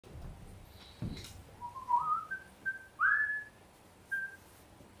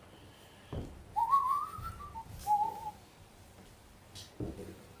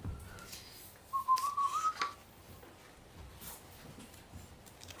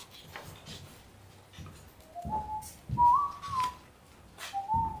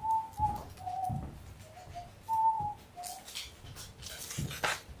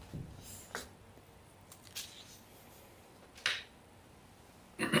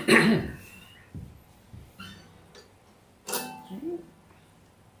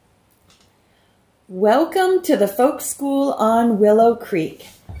Welcome to the Folk School on Willow Creek,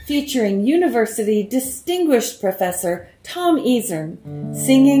 featuring University Distinguished Professor Tom Easern,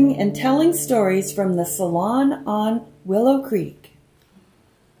 singing and telling stories from the Salon on Willow Creek.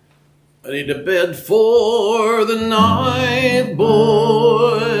 I need a bed for the night,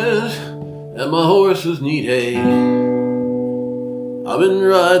 boys, and my horses need hay. I've been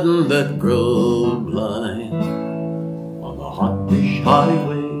riding that grub line on the hot dish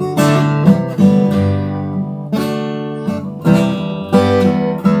highway.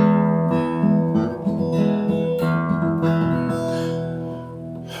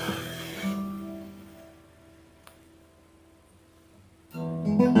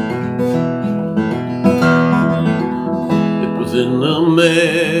 In the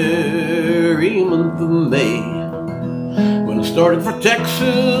merry month of May, when I started for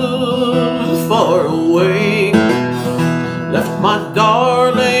Texas, far away, left my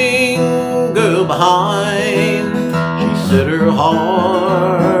darling girl behind. She said her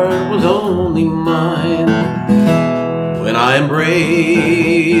heart was only mine. When I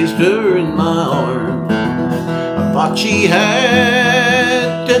embraced her in my arms, I thought she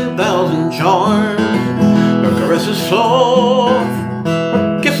had 10,000 charms. Her caresses soft,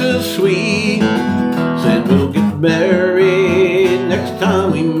 her kisses sweet, said we'll get married next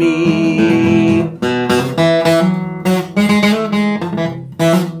time we meet.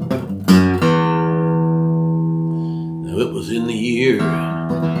 Now it was in the year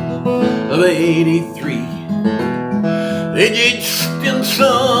of '83. A.J.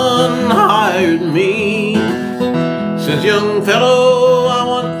 Stinson hired me. Says, young fellow, I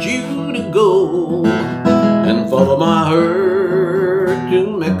want you to go and follow my herd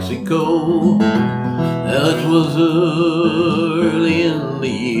to Mexico. Now it was early in the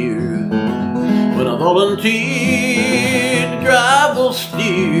year when I volunteered to drive those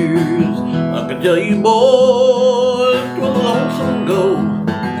steers. I can tell you, boys, 'twas a lonesome go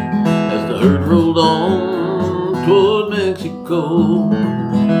as the herd rolled on toward Mexico.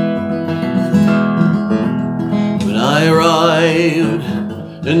 When I arrived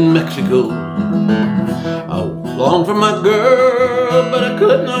in Mexico, I longed for my girl, but I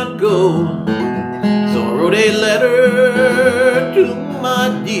could not go. So I wrote a letter to my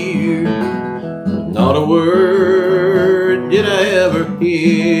dear, but not a word did I ever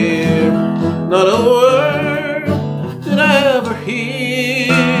hear. Not a word did I ever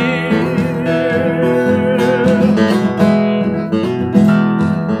hear.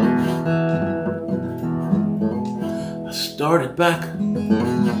 I started back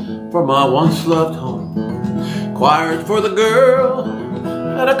for my once loved home, inquired for the girl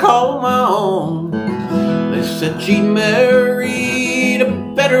that I called my own. They said she married a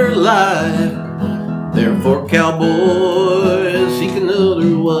better life, therefore cowboys seek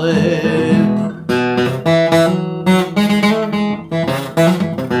another wife.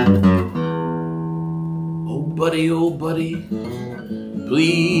 Oh buddy,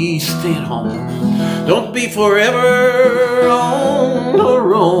 please stay at home. Don't be forever on the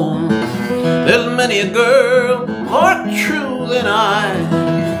roam. There's many a girl more true than I,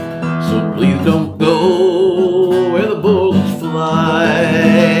 so please don't go where the bullets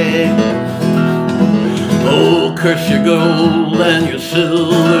fly. Oh, curse your gold and your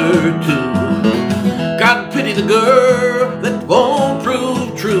silver too. God pity the girl that won't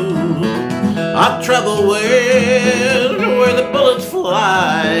prove true. I travel west where the bullets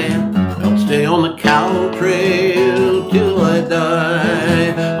fly. I'll stay on the cow trail till I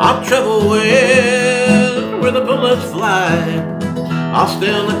die. I'll travel west where the bullets fly. I'll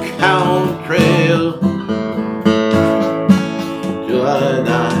stay on the cow trail till I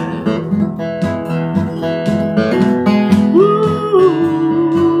die.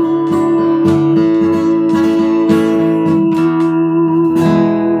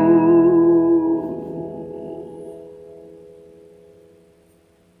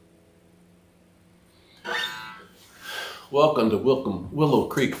 Welcome to Willow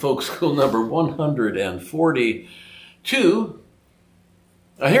Creek Folk School number 142.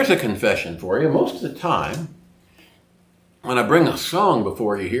 Now here's a confession for you. Most of the time, when I bring a song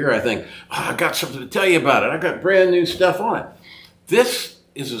before you here, I think, I got something to tell you about it. I got brand new stuff on it. This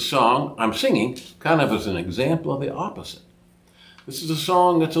is a song I'm singing kind of as an example of the opposite. This is a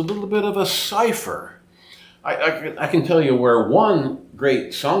song that's a little bit of a cipher. I can tell you where one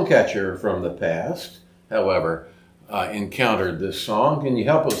great song catcher from the past, however, encountered this song. Can you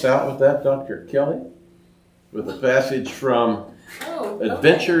help us out with that, Dr. Kelly? With a passage from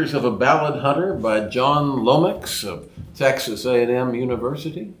Adventures of a Ballad Hunter by John Lomax of Texas A&M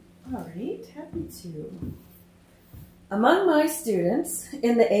University. All right, happy to. Among my students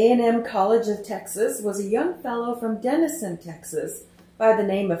in the A&M College of Texas was a young fellow from Denison, Texas, by the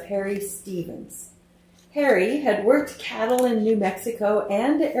name of Harry Stevens. Harry had worked cattle in New Mexico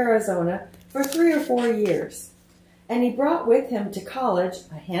and Arizona for 3 or 4 years, and he brought with him to college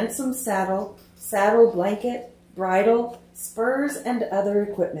a handsome saddle, blanket, bridle, spurs, and other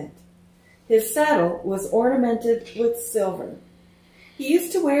equipment. His saddle was ornamented with silver. He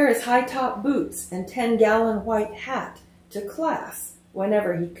used to wear his high-top boots and 10-gallon white hat to class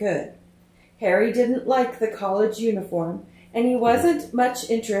whenever he could. Harry didn't like the college uniform, and he wasn't much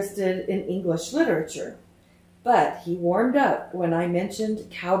interested in English literature. But he warmed up when I mentioned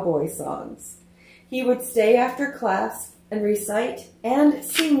cowboy songs. He would stay after class and recite and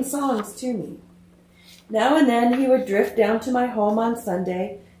sing songs to me. Now and then he would drift down to my home on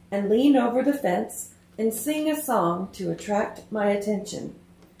Sunday and lean over the fence and sing a song to attract my attention.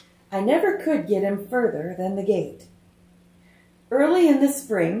 I never could get him further than the gate. Early in the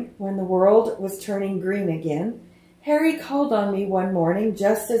spring, when the world was turning green again, Harry called on me one morning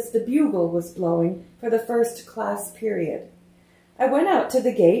just as the bugle was blowing for the first class period. I went out to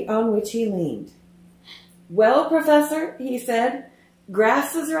the gate on which he leaned. "Well, Professor," he said,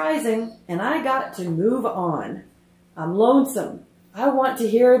 "grass is rising, and I got to move on. I'm lonesome. I want to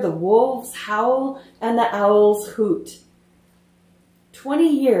hear the wolves howl and the owls hoot." 20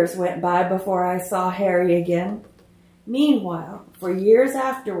 years went by before I saw Harry again. Meanwhile, for years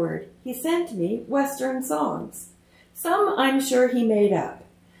afterward, he sent me Western songs. Some I'm sure he made up.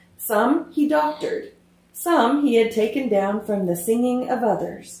 Some he doctored. Some he had taken down from the singing of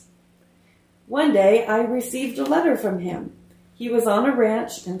others. One day I received a letter from him. He was on a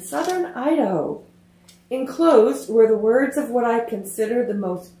ranch in southern Idaho. Enclosed were the words of what I consider the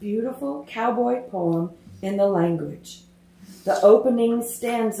most beautiful cowboy poem in the language. The opening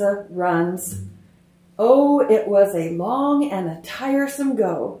stanza runs, "Oh, it was a long and a tiresome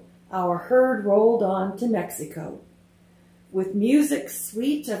go. Our herd rolled on to Mexico. With music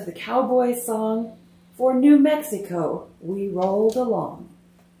sweet of the cowboy song, for New Mexico we rolled along."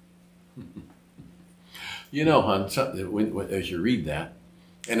 You know, hon, as you read that,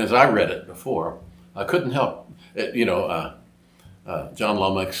 and as I read it before, I couldn't help it. John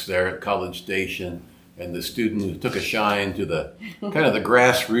Lomax there at College Station, and the student who took a shine to the kind of the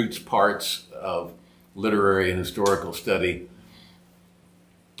grassroots parts of literary and historical study.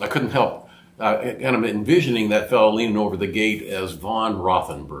 I couldn't help kind of envisioning that fellow leaning over the gate as Von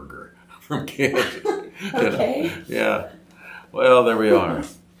Rothenberger from Kansas. Okay. Yeah. Well, there we are.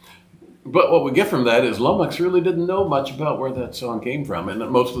 But what we get from that is Lomax really didn't know much about where that song came from. And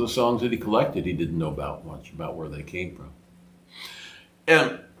most of the songs that he collected, he didn't know much about where they came from.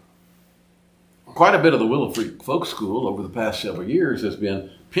 And quite a bit of the Willow Folk School over the past several years has been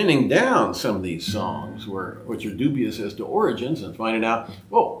pinning down some of these songs which are dubious as to origins and finding out,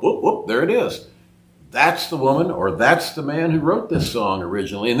 whoa, whoop, whoop, there it is. That's the woman or that's the man who wrote this song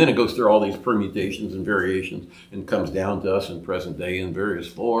originally. And then it goes through all these permutations and variations and comes down to us in present day in various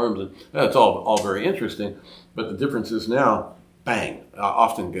forms. And that's all very interesting. But the difference is now, bang,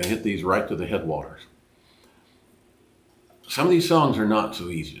 often going to hit these right to the headwaters. Some of these songs are not so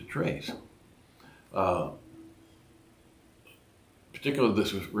easy to trace. Particularly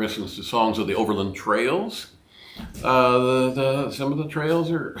this was, for instance, the songs of the overland trails. Some of the trails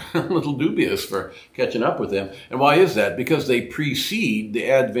are a little dubious for catching up with them. And why is that? Because they precede the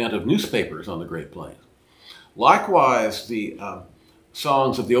advent of newspapers on the Great Plains. Likewise, the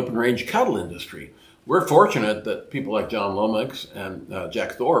songs of the open range cattle industry. We're fortunate that people like John Lomax and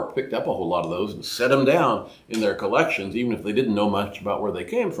Jack Thorpe picked up a whole lot of those and set them down in their collections, even if they didn't know much about where they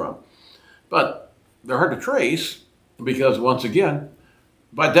came from. But they're hard to trace because, once again,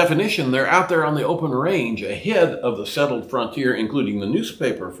 by definition, they're out there on the open range ahead of the settled frontier, including the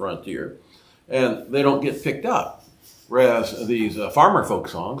newspaper frontier, and they don't get picked up. Whereas these farmer folk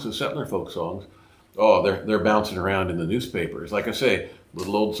songs, the settler folk songs, oh, they're bouncing around in the newspapers. Like I say,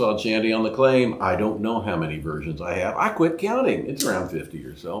 Little Old Sod Shanty on the Claim, I don't know how many versions I have. I quit counting. It's around 50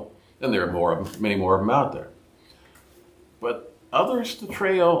 or so, and there are many more of them out there. But others, the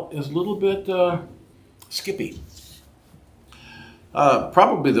trail is a little bit skippy.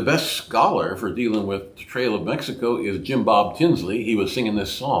 Probably the best scholar for dealing with the Trail of Mexico is Jim Bob Tinsley. He was singing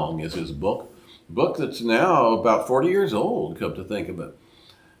this song as his book that's now about 40 years old, come to think of it.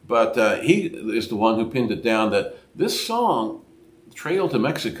 But he is the one who pinned it down that this song, Trail to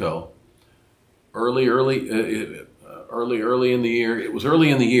Mexico, early in the year, it was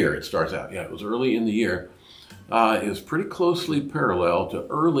early in the year, it starts out, yeah, it was early in the year, is pretty closely parallel to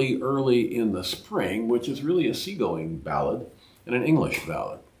Early in the Spring, which is really a seagoing ballad and an English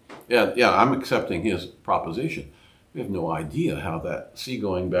ballad. Yeah, I'm accepting his proposition. We have no idea how that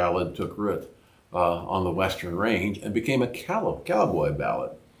seagoing ballad took root on the Western Range and became a cowboy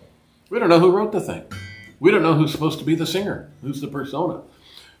ballad. We don't know who wrote the thing. We don't know who's supposed to be the singer, who's the persona.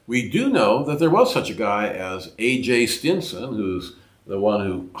 We do know that there was such a guy as A.J. Stinson, who's the one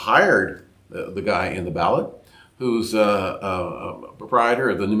who hired the guy in the ballad, who's a proprietor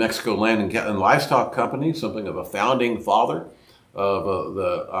of the New Mexico Land and Livestock Company, something of a founding father of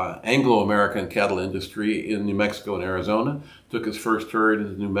the Anglo-American cattle industry in New Mexico and Arizona, took his first herd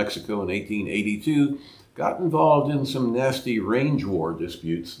into New Mexico in 1882, got involved in some nasty range war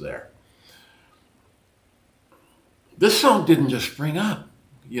disputes there. This song didn't just spring up,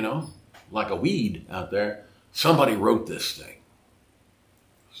 you know, like a weed out there. Somebody wrote this thing.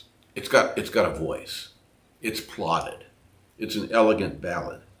 It's got a voice. It's plotted. It's an elegant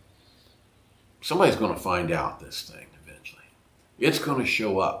ballad. Somebody's going to find out this thing eventually. It's going to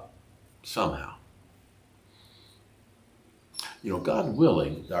show up somehow. You know, God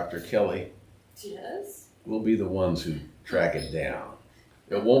willing, Dr. Kelly, yes, we'll be the ones who track it down.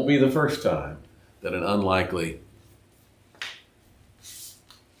 It won't be the first time that an unlikely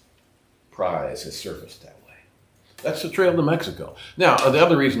prize has surfaced that way. That's the Trail to Mexico. Now, the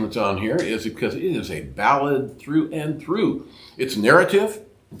other reason it's on here is because it is a ballad through and through. It's narrative.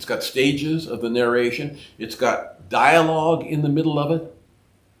 It's got stages of the narration. It's got dialogue in the middle of it.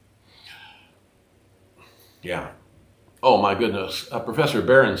 Yeah. Oh, my goodness. Professor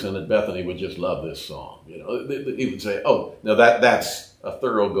Berenson at Bethany would just love this song. You know, he would say, oh, now that's a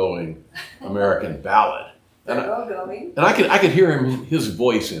thoroughgoing American ballad. And I could hear his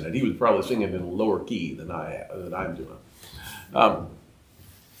voice in it. He was probably singing in a lower key than I'm doing.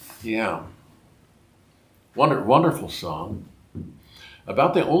 Yeah, wonderful song.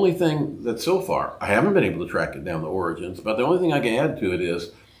 About the only thing that so far I haven't been able to track it down the origins. But the only thing I can add to it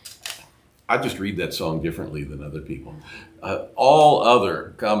is I just read that song differently than other people. All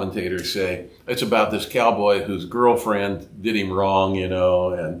other commentators say it's about this cowboy whose girlfriend did him wrong, you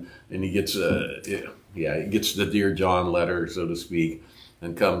know, and he gets he gets the Dear John letter, so to speak,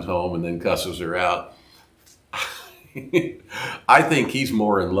 and comes home and then cusses her out. I think he's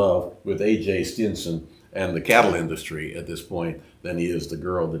more in love with A.J. Stinson and the cattle industry at this point than he is the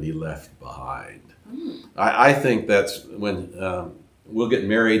girl that he left behind. I think that's when we'll get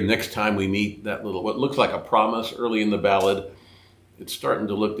married next time we meet that little, what looks like a promise early in the ballad. It's starting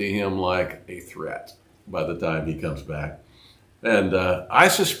to look to him like a threat by the time he comes back. And I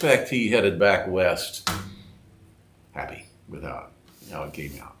suspect he headed back west happy with how it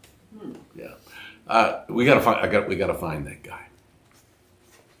came out. Yeah. We gotta find that guy.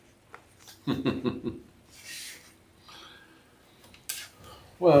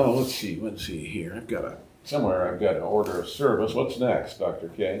 Well, let's see here. I've got an order of service. What's next, Dr.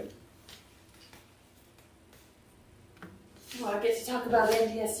 K? Well, I get to talk about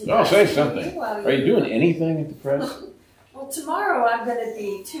NDSU. No, say something. Are you doing anything at the press? Well, tomorrow I'm going to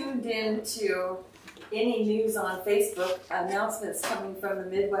be tuned in to any news on Facebook, announcements coming from the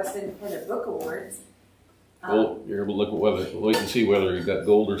Midwest Independent Book Awards. Well, you're able to wait and see whether you got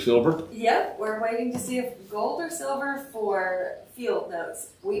gold or silver? Yep, we're waiting to see if gold or silver for field notes.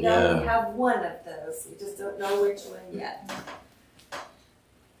 We know we have one of those. We just don't know which one yet.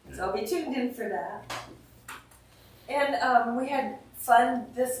 So I'll be tuned in for that. And we had fun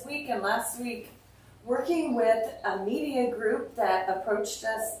this week and last week working with a media group that approached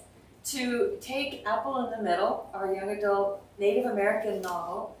us to take Apple in the Middle, our young adult Native American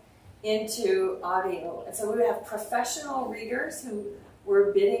novel, into audio. And so we have professional readers who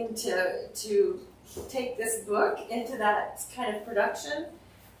were bidding to take this book into that kind of production.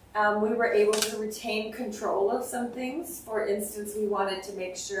 We were able to retain control of some things. For instance, we wanted to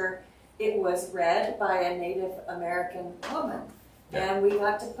make sure it was read by a Native American woman. Yeah. And we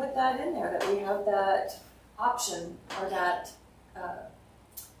got to put that in there, that we have that option, or that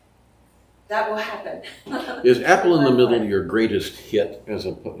will happen. Is Apple in the Middle your greatest hit as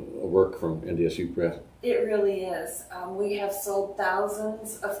a work from NDSU Press? It really is. We have sold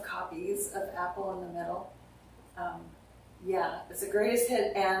thousands of copies of Apple in the Middle. Yeah, it's the greatest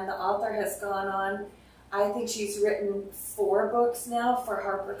hit, and the author has gone on. I think she's written 4 books now for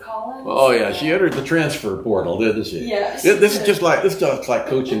HarperCollins. Oh yeah, she entered the transfer portal, didn't she? Yeah. This is like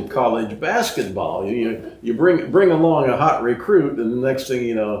coaching college basketball. You bring along a hot recruit, and the next thing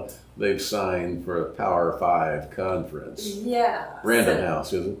you know, they've signed for a Power 5 conference. Yeah. Random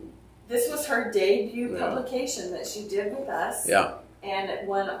House, isn't it? This was her debut publication that she did with us. Yeah. and it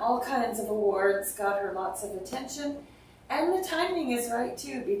won all kinds of awards, got her lots of attention. And the timing is right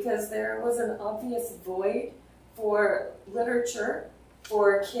too, because there was an obvious void for literature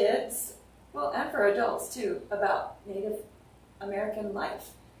for kids, well, and for adults too, about Native American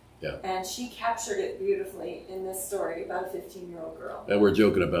life. Yeah. And she captured it beautifully in this story about a 15-year-old girl. And we're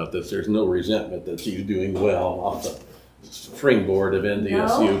joking about this. There's no resentment that she's doing well off the springboard of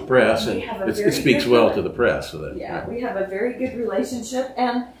NDSU Press, and it speaks well to the press. So that, yeah, we have a very good relationship,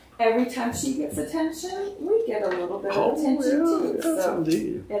 and every time she gets attention, we get a little bit of attention too. So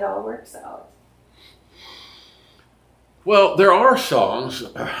indeed. It all works out. Well, there are songs.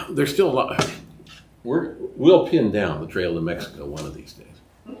 There's still a lot. We'll pin down the Trail to Mexico one of these days.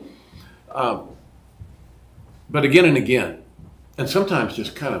 But again and again, and sometimes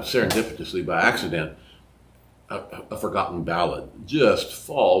just kind of serendipitously by accident, a forgotten ballad just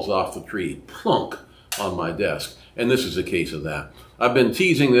falls off the tree, plunk, on my desk. And this is a case of that. I've been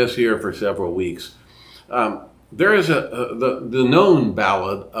teasing this here for several weeks. There is the known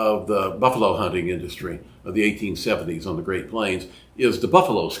ballad of the buffalo hunting industry of the 1870s on the Great Plains is the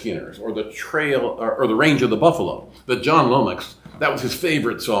Buffalo Skinners, or the Trail, or the Range of the Buffalo. That John Lomax, that was his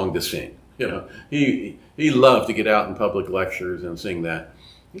favorite song to sing. You know, he loved to get out in public lectures and sing that.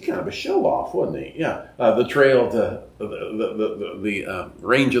 He kind of a show off, wasn't he? Yeah, the trail to the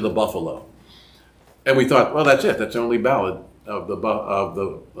Range of the Buffalo. And we thought, well, that's it. That's the only ballad of the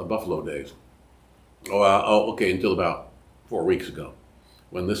Buffalo days. Okay, until about 4 weeks ago,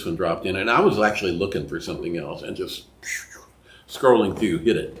 when this one dropped in, and I was actually looking for something else, and just scrolling through,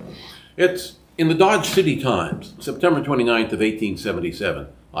 hit it. It's in the Dodge City Times, September 29th of 1877.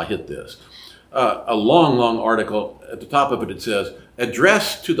 I hit this. A long article. At the top of it, it says,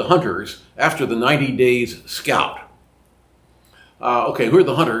 "Address to the hunters after the 90 days scout." Okay, who are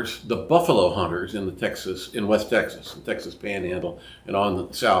the hunters? The buffalo hunters in West Texas, the Texas Panhandle, and on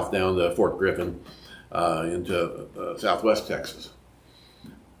the south down to Fort Griffin into southwest Texas.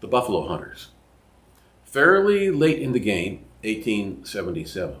 The buffalo hunters. Fairly late in the game,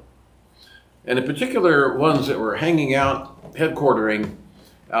 1877. And in particular, ones that were hanging out, headquartering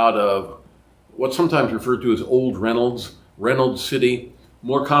out of what's sometimes referred to as Old Reynolds City,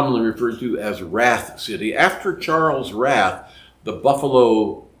 more commonly referred to as Rath City, after Charles Rath, the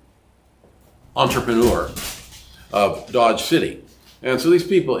buffalo entrepreneur of Dodge City. And so these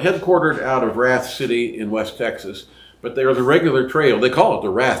people headquartered out of Rath City in West Texas, but there's a regular trail, they call it the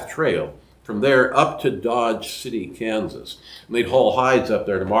Rath Trail, from there up to Dodge City, Kansas. And they'd haul hides up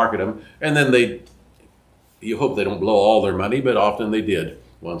there to market them, and then you hope they don't blow all their money, but often they did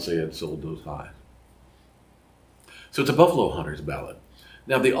once they had sold those hides. So it's a buffalo hunter's ballad.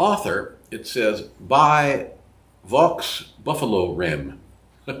 Now the author, it says, by Vox Buffalorem.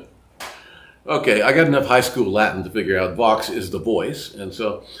 Okay, I got enough high school Latin to figure out Vox is the voice, and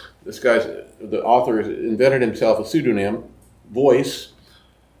so the author invented himself a pseudonym, Voice.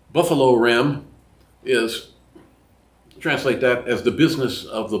 Buffalorem is, translate that as the business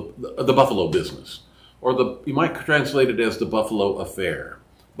of the buffalo business, or you might translate it as the buffalo affair,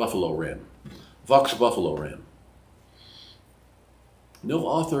 Buffalorem, Vox Buffalorem. No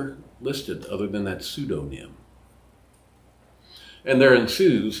author listed other than that pseudonym. And there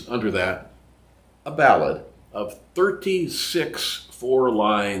ensues, under that, a ballad of 36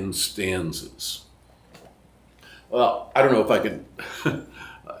 four-line stanzas. Well, I don't know if I can,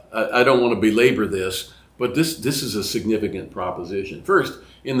 I don't want to belabor this, but this is a significant proposition. First,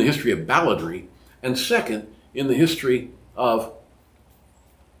 in the history of balladry, and second, in the history of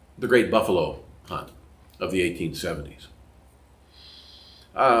the great buffalo hunt of the 1870s.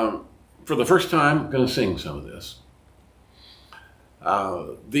 For the first time, I'm going to sing some of this.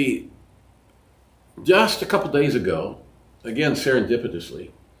 Just a couple days ago, again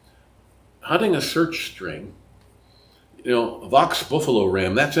serendipitously, hunting a search string, Vox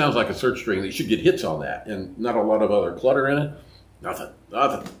Buffalorem, that sounds like a search string. You should get hits on that, and not a lot of other clutter in it. Nothing.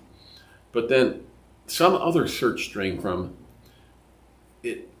 But then some other search string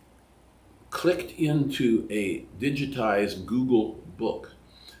it clicked into a digitized Google book.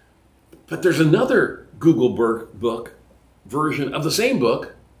 But there's another Google book version of the same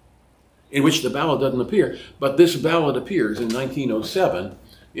book in which the ballad doesn't appear, but this ballad appears in 1907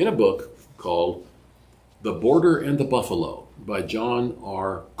 in a book called The Border and the Buffalo by John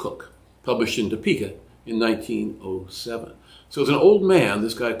R. Cook, published in Topeka in 1907. So as an old man,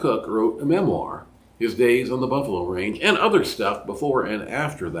 this guy Cook wrote a memoir, his days on the Buffalo Range, and other stuff before and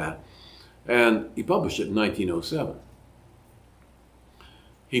after that, and he published it in 1907.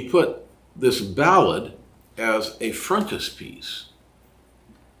 He put this ballad as a frontispiece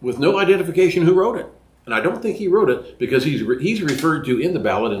with no identification who wrote it. And I don't think he wrote it because he's referred to in the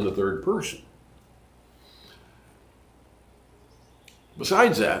ballad in the third person.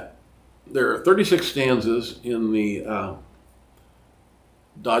 Besides that, there are 36 stanzas in the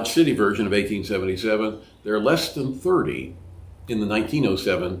Dodge City version of 1877. There are less than 30 in the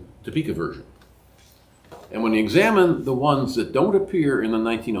 1907 Topeka version. And when you examine the ones that don't appear in the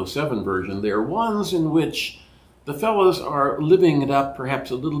 1907 version, they are ones in which the fellows are living it up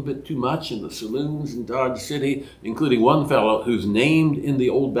perhaps a little bit too much in the saloons in Dodge City, including one fellow who's named in the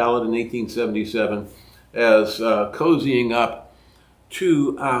old ballad in 1877 as cozying up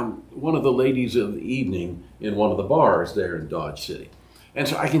to one of the ladies of the evening in one of the bars there in Dodge City. And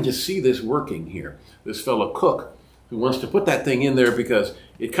so I can just see this working here. This fellow Cook, who wants to put that thing in there because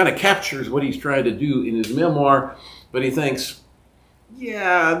it kind of captures what he's trying to do in his memoir, but he thinks,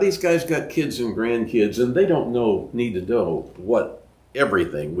 yeah, these guys got kids and grandkids, and they don't need to know what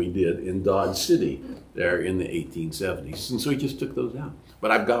everything we did in Dodge City there in the 1870s. And so he just took those out.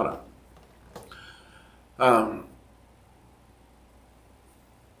 But I've got them.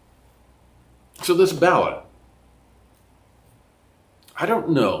 So this ballad, I don't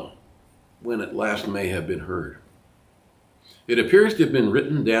know when it last may have been heard. It appears to have been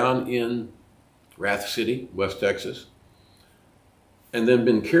written down in Wrath City, West Texas, and then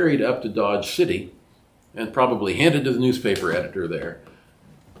been carried up to Dodge City and probably handed to the newspaper editor there.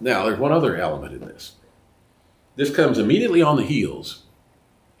 Now, there's one other element in this. This comes immediately on the heels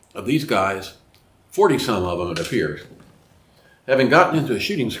of these guys, 40-some of them it appears, having gotten into a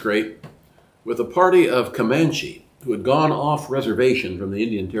shooting scrape with a party of Comanche who had gone off reservation from the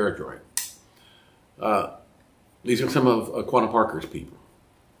Indian Territory. These are some of Quanah Parker's people.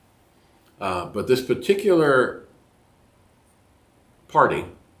 But this particular party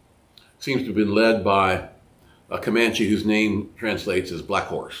seems to have been led by a Comanche whose name translates as Black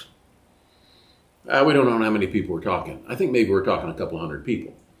Horse. We don't know how many people we're talking. I think maybe we're talking a couple hundred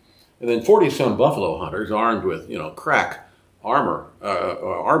people. And then 40-some buffalo hunters armed with, crack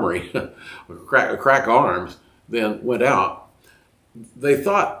armory, crack arms, then went out. They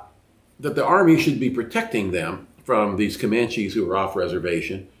thought that the army should be protecting them from these Comanches who were off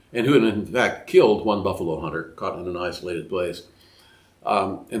reservation and who had in fact killed one buffalo hunter caught in an isolated place.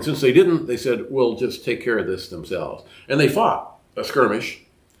 And since they didn't, they said, we'll just take care of this themselves. And they fought a skirmish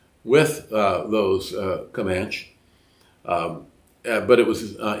with those Comanche, but it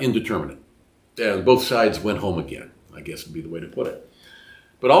was indeterminate. And both sides went home again, I guess would be the way to put it.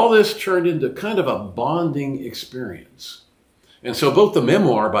 But all this turned into kind of a bonding experience. And so both the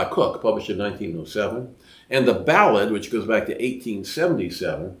memoir by Cook, published in 1907, and the ballad, which goes back to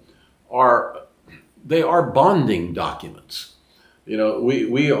 1877, are bonding documents.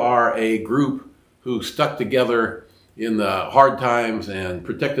 We are a group who stuck together in the hard times and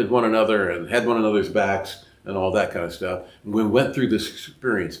protected one another and had one another's backs and all that kind of stuff. And we went through this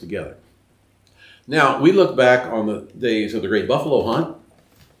experience together. Now, we look back on the days of the Great Buffalo Hunt,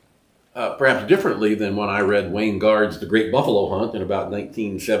 perhaps differently than when I read Wayne Guard's The Great Buffalo Hunt in about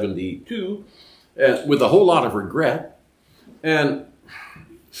 1972, with a whole lot of regret and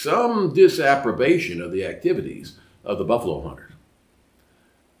some disapprobation of the activities of the buffalo hunters.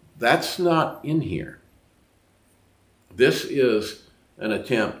 That's not in here. This is an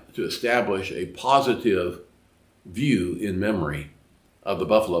attempt to establish a positive view in memory of the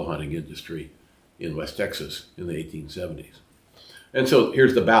buffalo hunting industry in West Texas in the 1870s. And so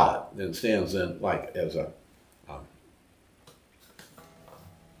here's the ballad, and it stands then like as a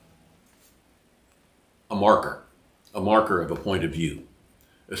marker of a point of view,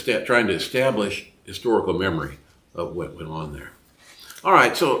 trying to establish historical memory of what went on there. All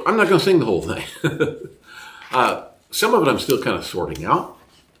right, so I'm not going to sing the whole thing. Some of it I'm still kind of sorting out.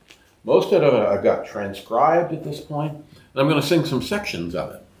 Most of it I've got transcribed at this point, and I'm going to sing some sections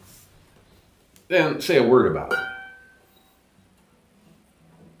of it. Then say a word about it.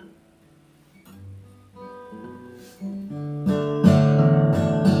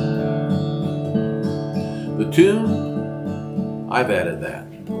 The tune, I've added that.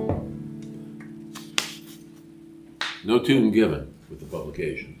 No tune given with the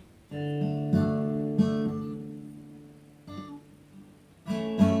publication.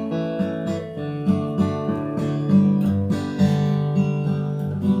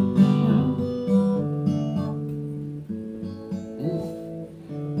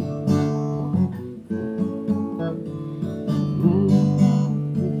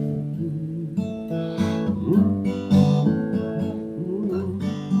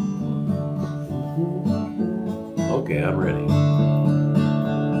 Okay, I'm ready.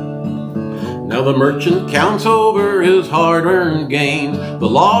 Now Now the merchant counts over his hard-earned gains, the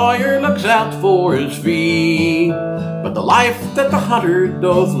lawyer looks out for his fee. But the life that the hunter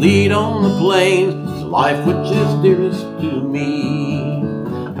doth lead on the plains is the life which is dearest to me.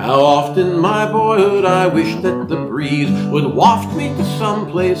 How often, my boyhood, I wish that the breeze would waft me to some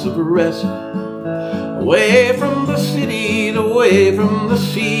place of rest, away from the cities, away from the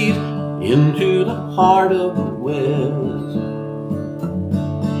seas, into the heart of the West.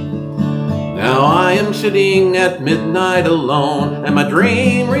 Now I am sitting at midnight alone, and my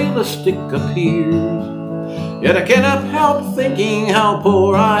dream realistic appears. Yet I cannot help thinking how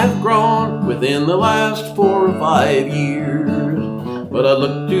poor I have grown within the last 4 or 5 years. But I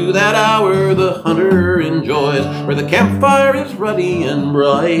look to that hour the hunter enjoys, where the campfire is ruddy and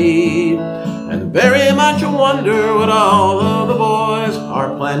bright, and very much wonder what all of the boys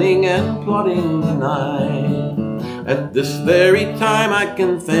are planning and plotting tonight. At this very time I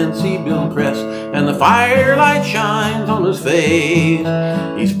can fancy Bill Cress, and the firelight shines on his face.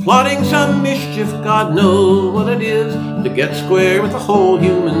 He's plotting some mischief, God knows what it is, to get square with the whole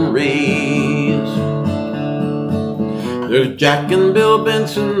human race. There's Jack and Bill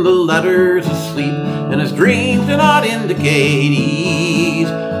Benson, the latter's asleep, and his dreams do not indicate ease,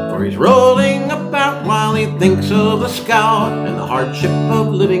 for he's rolling about while he thinks of the scout and the hardship of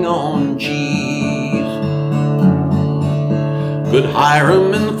living on cheese. Good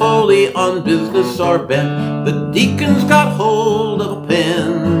Hiram and Foley on business are bent, the deacon's got hold of a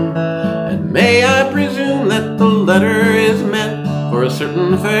pen, and may I presume that the letter is meant for a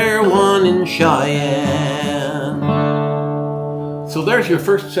certain fair one in Cheyenne. So there's your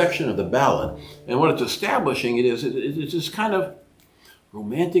first section of the ballad, and what it's establishing it's this kind of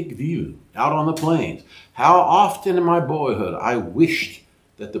romantic view out on the plains. How often in my boyhood I wished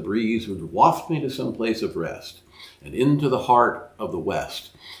that the breeze would waft me to some place of rest and into the heart of the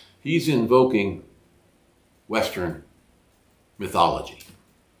West. He's invoking Western mythology.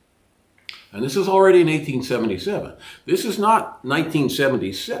 And this is already in 1877. This is not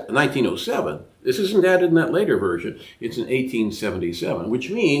 1907. This isn't added in that later version. It's in 1877, which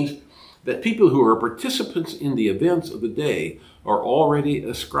means that people who are participants in the events of the day are already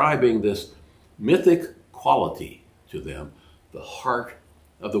ascribing this mythic quality to them, the heart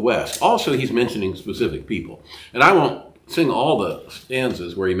of the West. Also, he's mentioning specific people. And I won't sing all the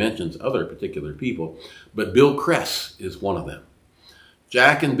stanzas where he mentions other particular people, but Bill Cress is one of them.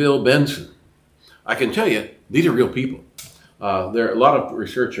 Jack and Bill Benson. I can tell you, these are real people. There are a lot of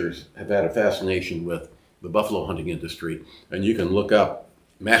researchers have had a fascination with the buffalo hunting industry, and you can look up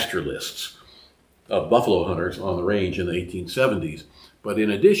master lists of buffalo hunters on the range in the 1870s. But in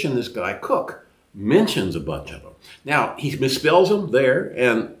addition, this guy Cook mentions a bunch of them. Now, he misspells them there,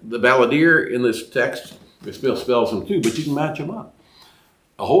 and the balladeer in this text misspells them too, but you can match them up.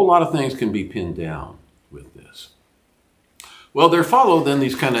 A whole lot of things can be pinned down with this. Well, there follow then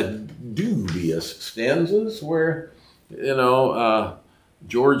these kind of dubious stanzas where,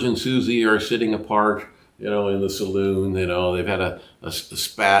 George and Susie are sitting apart, in the saloon, they've had a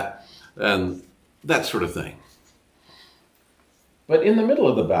spat and that sort of thing. But in the middle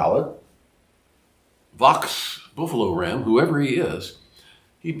of the ballad, Vox Buffalorem, whoever he is,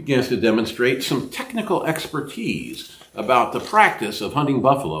 he begins to demonstrate some technical expertise about the practice of hunting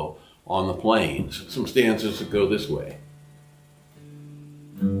buffalo on the plains. Some stanzas that go this way.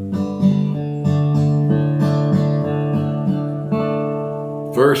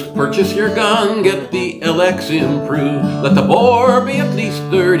 First, purchase your gun, get the LX improved. Let the bore be at least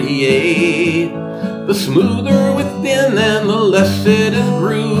 38. The smoother within and the less it is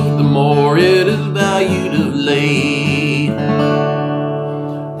grooved, the more it is valued of late.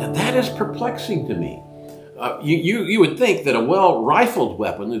 Now that is perplexing to me. You would think that a well-rifled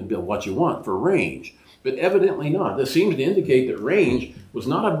weapon would be what you want for range, but evidently not. This seems to indicate that range was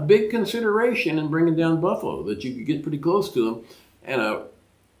not a big consideration in bringing down buffalo, that you could get pretty close to them, and a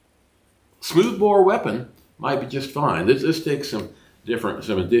smoothbore weapon might be just fine. This takes some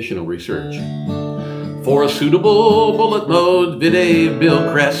additional research. For a suitable bullet mode, vide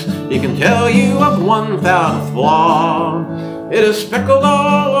Bill Cress, he can tell you of one without a flaw. It is speckled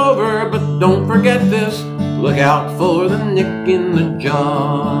all over, but don't forget this, look out for the nick in the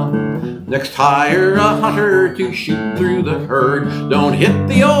jaw. Next, hire a hunter to shoot through the herd. Don't hit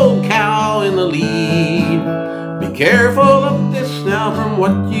the old cow in the lead. Be careful of this now from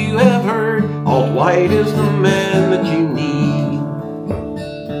what you have heard. Alt White is the man that you need.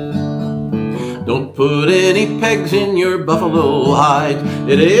 Don't put any pegs in your buffalo hide.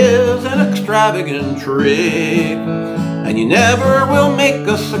 It is an extravagant trick, and you never will make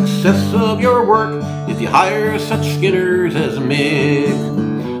a success of your work if you hire such skinners as Mick.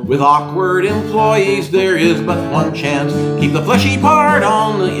 With awkward employees there is but one chance. Keep the fleshy part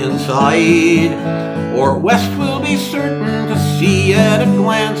on the inside, or West will be certain to see at a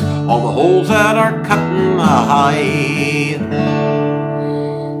glance all the holes that are cut in the hide.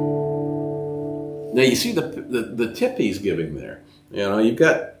 Now you see the tip he's giving there. You know, you've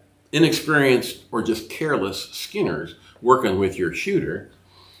got inexperienced or just careless skinners working with your shooter.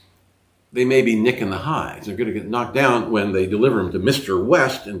 They may be nicking the hides. They're going to get knocked down when they deliver them to Mr.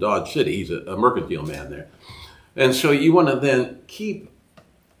 West in Dodge City. He's a mercantile man there. And so you want to then keep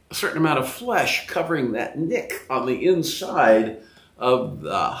a certain amount of flesh covering that nick on the inside of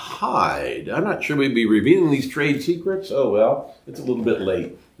the hide. I'm not sure we'd be revealing these trade secrets. Oh, well, it's a little bit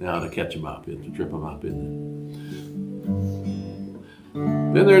late now to catch them up, to trip them up, isn't it?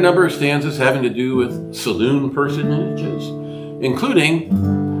 Then there are a number of stanzas having to do with saloon personages,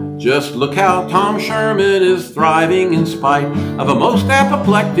 including, just look how Tom Sherman is thriving in spite of a most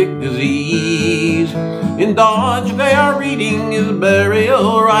apoplectic disease. In Dodge they are reading his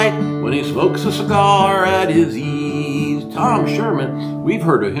burial rite when he smokes a cigar at his ease. Tom Sherman, we've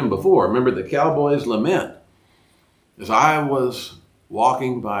heard of him before. Remember the Cowboys' Lament? As I was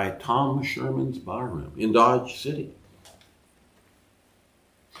walking by Tom Sherman's barroom in Dodge City.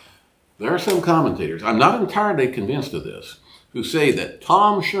 There are some commentators, I'm not entirely convinced of this, who say that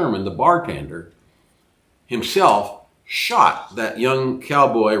Tom Sherman, the bartender, himself shot that young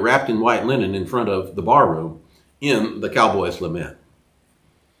cowboy wrapped in white linen in front of the barroom in the Cowboys' Lament.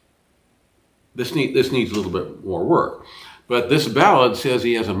 This needs a little bit more work. But this ballad says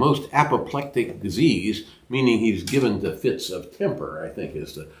he has a most apoplectic disease, meaning he's given to fits of temper, I think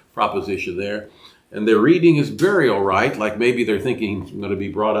is the proposition there. And they're reading his burial rite, like maybe they're thinking he's going to be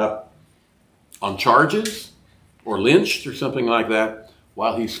brought up on charges or lynched or something like that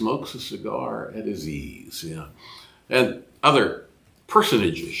while he smokes a cigar at his ease. Yeah. And other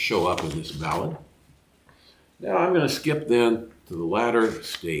personages show up in this ballad. Now I'm going to skip then to the latter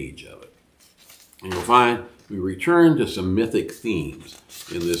stage of it. And you'll find we return to some mythic themes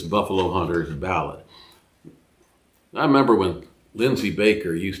in this Buffalo Hunter's ballad. I remember when Lindsay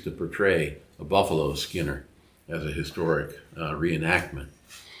Baker used to portray a buffalo skinner as a historic reenactment.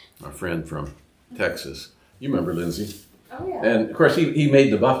 Our friend from Texas. You remember Lindsay? Oh, yeah. And, of course, he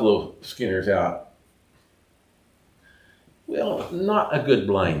made the buffalo skinners out, well, not a good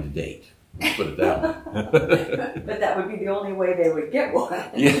blind date. Let's put it that way. But that would be the only way they would get one.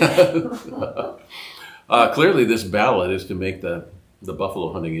 Yeah. Clearly, this ballad is to make the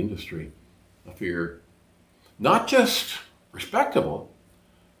buffalo hunting industry appear not just respectable,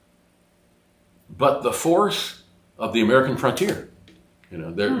 but the force of the American frontier. You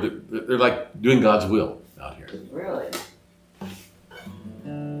know, they're like doing God's will out here. Really?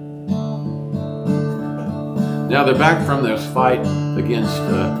 Now they're back from this fight against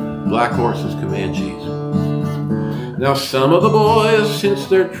Black Horse's Comanches. Now some of the boys, since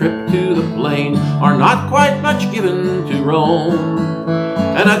their trip to the plain, are not quite much given to roam.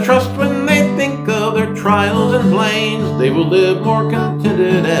 And I trust when they think of their trials and plains, they will live more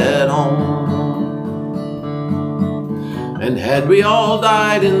contented at home. And had we all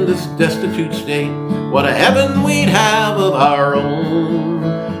died in this destitute state, what a heaven we'd have of our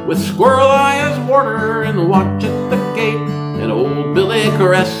own, with Squirrel Eye as warder and watch at the gate, and old Billy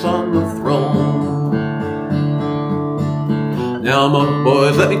Caress on the throne. Now, my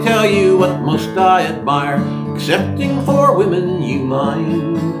boys, let me tell you what most I admire, excepting for women you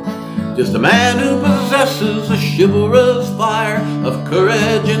mind. Just a man who possesses a chivalrous fire of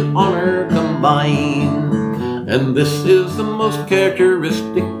courage and honor combined. And this is the most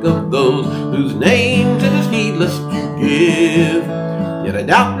characteristic of those whose names it is needless to give. Yet I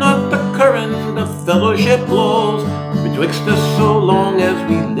doubt not the current of fellowship flows betwixt us so long as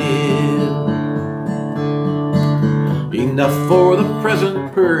we live. Enough for the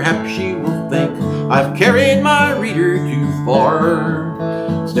present, perhaps you will think I've carried my reader too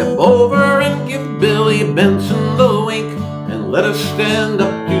far. Step over and give Billy Benson the wink, and let us stand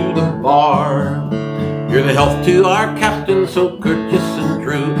up to the bar. Here's a health to our captain, so courteous and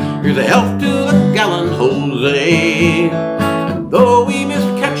true. Here's a health to the gallant Jose. And though we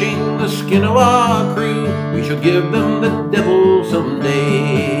missed catching the Skinnawa crew, we shall give them the devil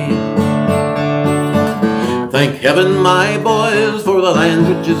someday. Thank heaven, my boys, for the land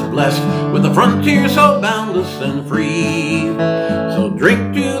which is blessed with a frontier so boundless and free. So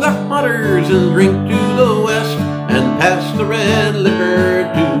drink to the hunters and drink to the west, and pass the red liquor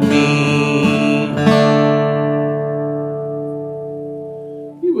to me.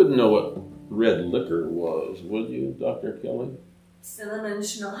 You wouldn't know what red liquor was, would you, Dr. Kelly? Cinnamon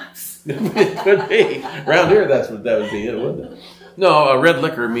schnapps. It could be. Around here, that would be it, wouldn't it? No, a red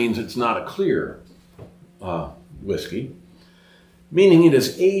liquor means it's not a clear whiskey, meaning it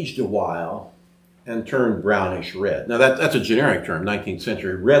has aged a while and turned brownish red. Now that's a generic term, 19th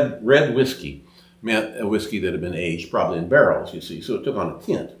century. Red whiskey meant a whiskey that had been aged, probably in barrels, you see, so it took on a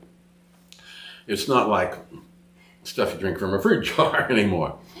tint. It's not like stuff you drink from a fruit jar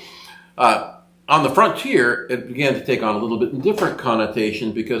anymore. On the frontier, it began to take on a little bit different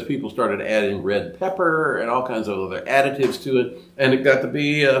connotation because people started adding red pepper and all kinds of other additives to it, and it got to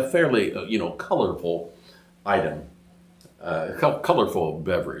be a fairly, colorful item, colorful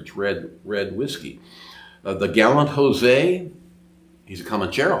beverage, red whiskey. The gallant Jose, he's a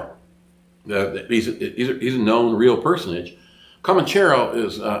Comanchero. He's a known real personage. Comanchero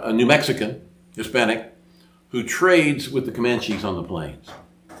is a New Mexican, Hispanic, who trades with the Comanches on the plains.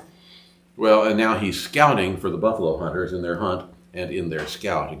 Well, and now he's scouting for the buffalo hunters in their hunt and in their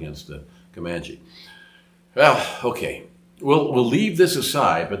scout against the Comanche. Well, okay, we'll leave this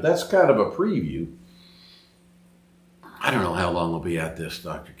aside, but that's kind of a preview. I don't know how long we'll be at this,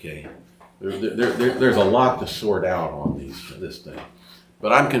 Dr. K. There's a lot to sort out on this thing.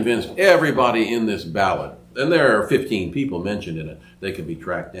 But I'm convinced everybody in this ballad, and there are 15 people mentioned in it, they can be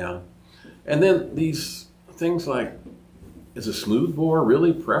tracked down. And then these things like, is a smooth bore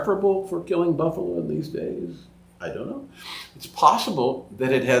really preferable for killing buffalo in these days? I don't know. It's possible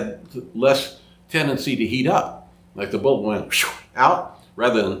that it had less tendency to heat up, like the bullet went out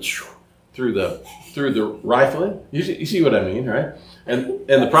rather than through the rifling. You see what I mean, right? And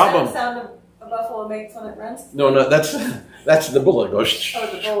the problem. Is that the sound a buffalo makes when it runs? No, that's the bullet goes. Oh,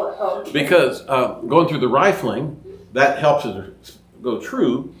 the bullet. Oh. Okay. Because going through the rifling, that helps it go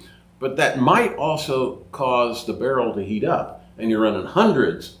true. But that might also cause the barrel to heat up, and you're running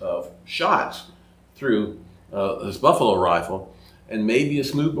hundreds of shots through this buffalo rifle, and maybe a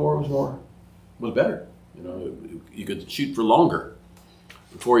smooth bore was better. You could shoot for longer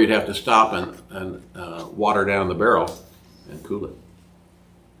before you'd have to stop and water down the barrel and cool it.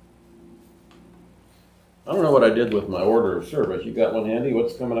 I don't know what I did with my order of service. You got one handy?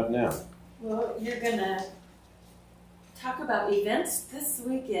 What's coming up now? Well, you're gonna talk about events this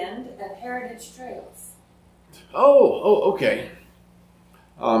weekend at Heritage Trails. Oh, okay.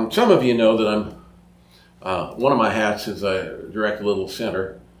 Some of you know that one of my hats is I direct a little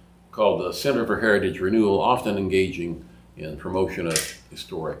center called the Center for Heritage Renewal, often engaging in promotion of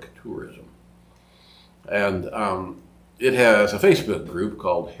historic tourism. And it has a Facebook group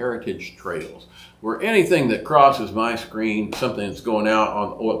called Heritage Trails, where anything that crosses my screen, something that's going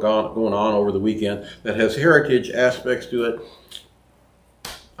on over the weekend that has heritage aspects to it,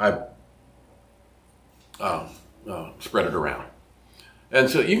 I spread it around. And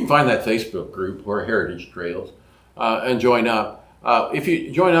so you can find that Facebook group, or Heritage Trails, and join up. If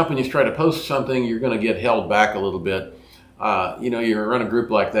you join up and you try to post something, you're going to get held back a little bit. You run a group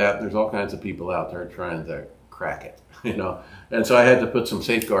like that, there's all kinds of people out there trying to crack it, And so I had to put some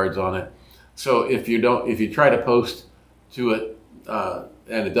safeguards on it. So if you try to post to it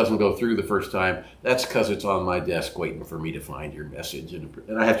and it doesn't go through the first time, that's because it's on my desk waiting for me to find your message,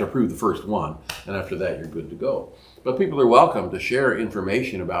 and I have to approve the first one, and after that you're good to go. But people are welcome to share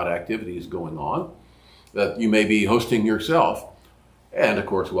information about activities going on that you may be hosting yourself, and of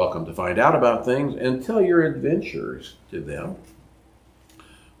course welcome to find out about things and tell your adventures to them.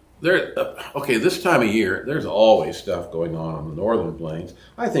 This time of year, there's always stuff going on the northern plains.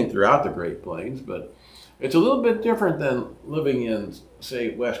 I think throughout the Great Plains, but it's a little bit different than living in,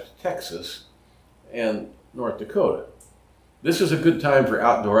 say, West Texas and North Dakota. This is a good time for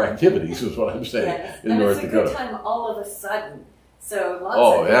outdoor activities, is what I'm saying, yes, in North Dakota. It's a good time all of a sudden. So lots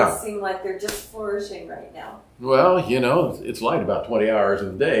of things seem like they're just flourishing right now. Well, it's light about 20 hours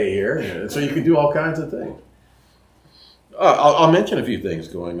a day here, and so you can do all kinds of things. I'll mention a few things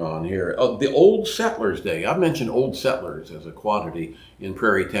going on here. The Old Settlers Day. I've mentioned Old Settlers as a quantity in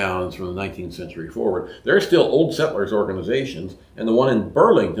prairie towns from the 19th century forward. There are still Old Settlers organizations, and the one in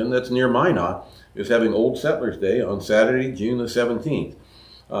Burlington that's near Minot is having Old Settlers Day on Saturday, June the 17th,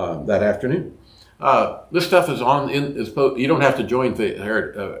 that afternoon. This stuff is you don't have to join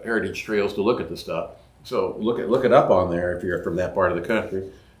Heritage Trails to look at the stuff. So look it up on there if you're from that part of the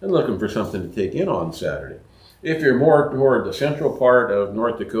country and looking for something to take in on Saturday. If you're more toward the central part of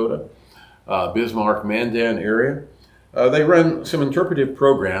North Dakota, Bismarck, Mandan area, they run some interpretive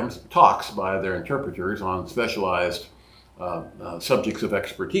programs, talks by their interpreters on specialized subjects of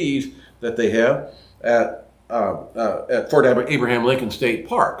expertise that they have at Fort Abraham Lincoln State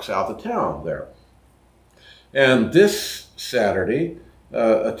Park, south of town there. And this Saturday,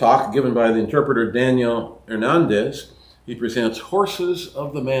 a talk given by the interpreter Daniel Hernandez He presents Horses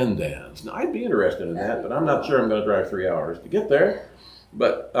of the Mandans. Now, I'd be interested in that, but I'm not sure I'm going to drive 3 hours to get there.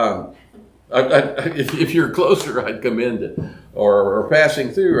 But if you're closer, I'd commend it. Or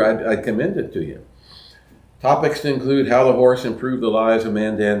passing through, I'd commend it to you. Topics include how the horse improved the lives of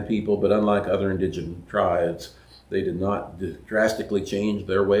Mandan people, but unlike other indigenous tribes, they did not drastically change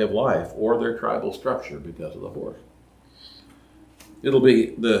their way of life or their tribal structure because of the horse.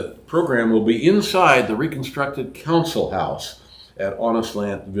 The program will be inside the reconstructed council house at Honest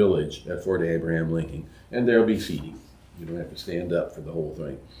Land Village at Fort Abraham Lincoln, and there'll be seating. You don't have to stand up for the whole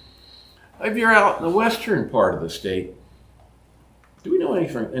thing. If you're out in the western part of the state, do we know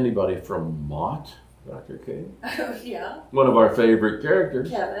anybody from Mott, Dr. Kay? Oh, yeah. One of our favorite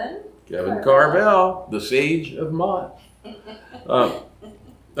characters. Kevin Carvel, the Sage of Mott. I'm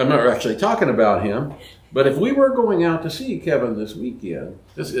not actually talking about him, but if we were going out to see Kevin this weekend,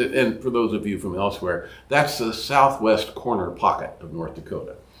 and for those of you from elsewhere, that's the southwest corner pocket of North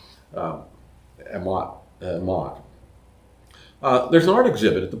Dakota, Mott. There's an art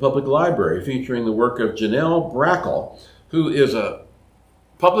exhibit at the public library featuring the work of Janelle Brackle, who is a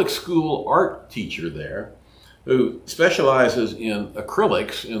public school art teacher there, who specializes in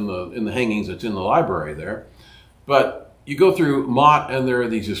acrylics in the hangings that's in the library there. But you go through Mott, and there are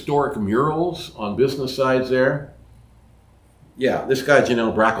these historic murals on business sides there. Yeah, this guy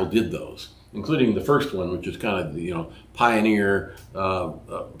Janelle Brackle did those, including the first one, which is kind of the pioneer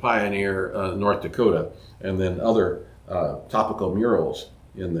North Dakota, and then other topical murals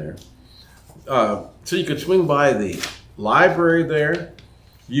in there. So you could swing by the library there.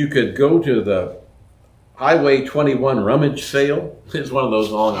 You could go to the Highway 21 rummage sale. It's one of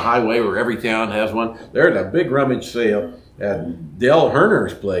those along the highway where every town has one. There's a big rummage sale at Dell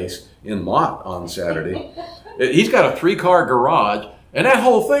Herner's place in Mott on Saturday. He's got a 3-car garage, and that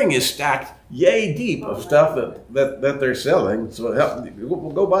whole thing is stacked yay deep of stuff that they're selling. So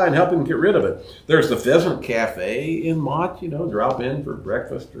we'll go by and help him get rid of it. There's the Pheasant Cafe in Mott, drop in for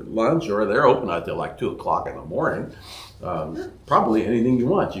breakfast or lunch, or they're open until like 2 o'clock in the morning. Probably anything you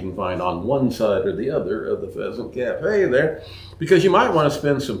want you can find on one side or the other of the Pheasant Cafe there, because you might want to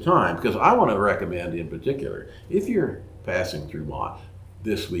spend some time, because I want to recommend in particular, if you're passing through Mott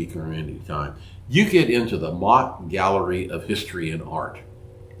this week or any time, you get into the Mott Gallery of History and Art.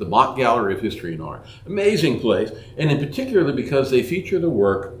 The Mott Gallery of History and Art. Amazing place, and in particular because they feature the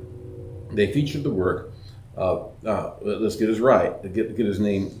work of, let's get his right, get his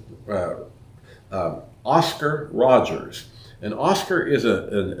name, Oscar Rogers. And Oscar is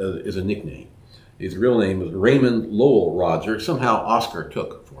a nickname. His real name is Raymond Lowell Rogers. Somehow Oscar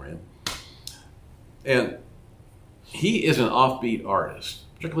took for him. And he is an offbeat artist,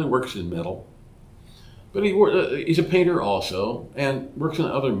 particularly works in metal. But he's a painter also, and works in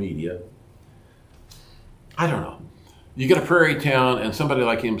other media. I don't know. You get a prairie town, and somebody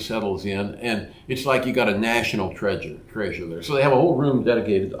like him settles in, and it's like you got a national treasure there. So they have a whole room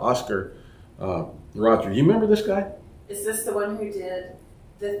dedicated to Oscar Rogers. You remember this guy? Is this the one who did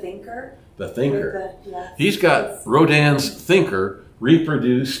The Thinker? The Thinker. He's got Rodin's Thinker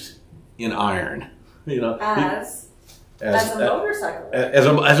reproduced in iron. As a motorcycle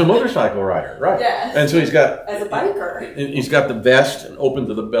rider. As a motorcycle rider, right? Yeah. And so he's got as a biker. He's got the vest and open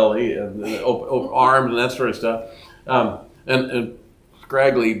to the belly and arms and that sort of stuff, and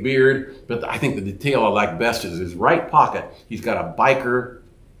scraggly beard. But I think the detail I like best is his right pocket. He's got a biker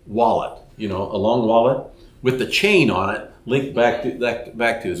wallet, a long wallet with the chain on it linked back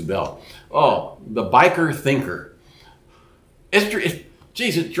to his belt. Oh, the biker thinker.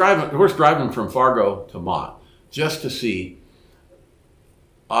 It's driving from Fargo to Mott just to see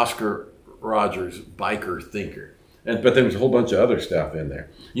Oscar Rogers' biker thinker. But there's a whole bunch of other stuff in there.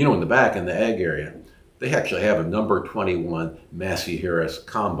 In the back, in the ag area, they actually have a number 21 Massey Harris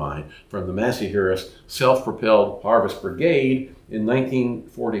combine from the Massey Harris Self-Propelled Harvest Brigade in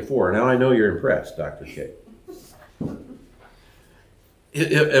 1944. Now I know you're impressed, Dr. K.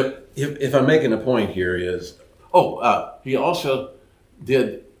 If I'm making a point here is, he also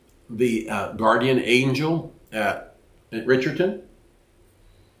did the Guardian Angel at Richardson,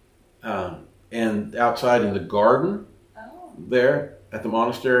 and outside in the garden there at the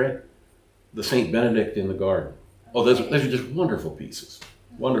monastery, the St. Benedict in the garden. Those are just wonderful pieces,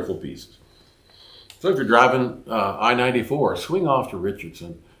 wonderful pieces. So if you're driving I-94, swing off to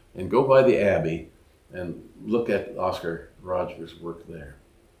Richardson and go by the Abbey and look at Oscar Rogers' work there.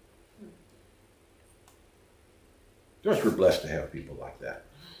 Just we're blessed to have people like that.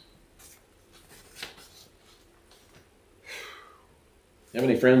 Have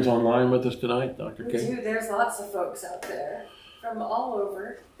any friends online with us tonight, Dr. K? We do. There's lots of folks out there from all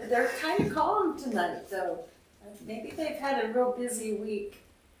over. They're kind of calm tonight, though. Maybe they've had a real busy week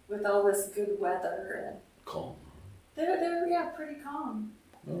with all this good weather. And calm. They're yeah, pretty calm.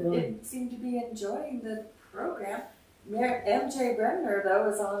 They seem to be enjoying the program. MJ Bremner, though,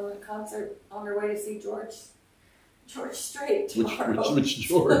 is on a concert on her way to see George Strait tomorrow. Which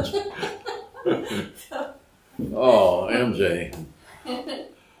George? Oh, MJ.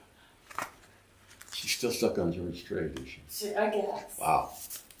 She's still stuck on George Strait, is she? I guess. Wow.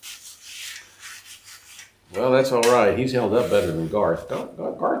 Well, that's all right. He's held up better than Garth.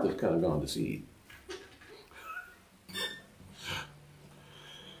 Garth has kind of gone to seed.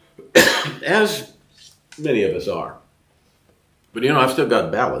 As many of us are. But you know, I've still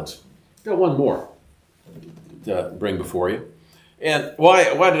got ballads. Got one more to bring before you. And why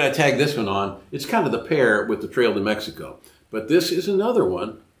did I tag this one on? It's kind of the pair with the Trail to Mexico. But this is another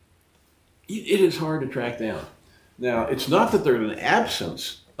one. It is hard to track down. Now, it's not that there's an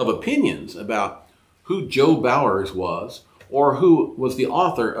absence of opinions about who Joe Bowers was or who was the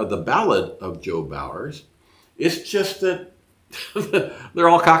author of the Ballad of Joe Bowers. It's just that they're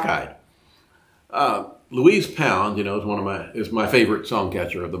all cockeyed. Louise Pound, you know, is my favorite song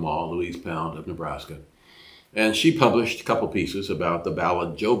catcher of them all, Louise Pound of Nebraska. And she published a couple pieces about the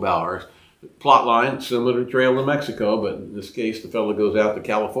Ballad Joe Bowers. Plotline, similar to Trail to Mexico, but in this case, the fellow goes out to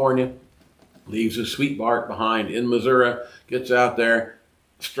California, leaves his sweet bark behind in Missouri, gets out there,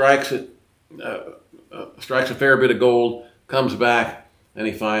 strikes a fair bit of gold, comes back, and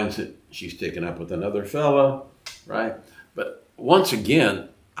he finds that she's taken up with another fella, right? But once again,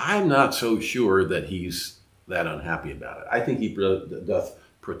 I'm not so sure that he's that unhappy about it. I think he doth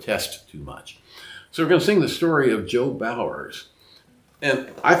protest too much. So we're going to sing the story of Joe Bowers. And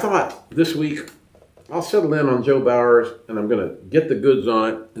I thought this week, I'll settle in on Joe Bowers, and I'm going to get the goods on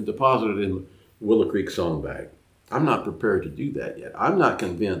it and deposit it in Willow Creek songbag. I'm not prepared to do that yet. I'm not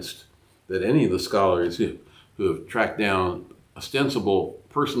convinced that any of the scholars who have tracked down ostensible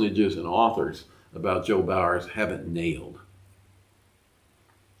personages and authors about Joe Bowers haven't nailed.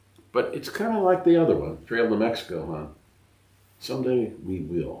 But it's kind of like the other one, Trail to Mexico, huh? Someday we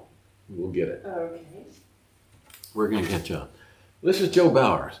will. We'll get it. Okay. We're going to get you. This is Joe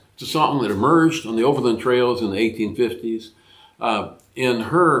Bowers. It's a song that emerged on the overland trails in the 1850s. In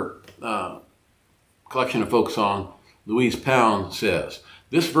her collection of folk song, Louise Pound says,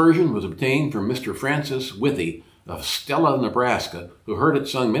 this version was obtained from Mr. Francis Withy of Stella, Nebraska, who heard it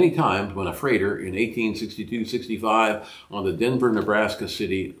sung many times when a freighter in 1862-65 on the Denver, Nebraska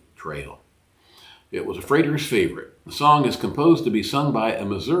City Trail. It was a freighter's favorite. The song is supposed to be sung by a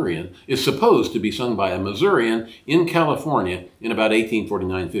Missourian in California in about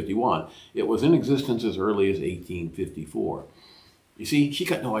 1849-51. It was in existence as early as 1854. You see, she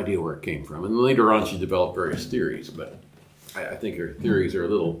got no idea where it came from, and later on she developed various theories, but I think her theories are a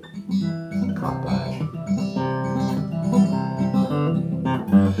little cockeyed.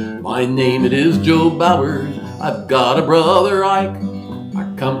 My name it is Joe Bowers, I've got a brother Ike.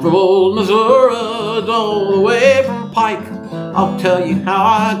 I come from old Missouri, all the way from Pike. I'll tell you how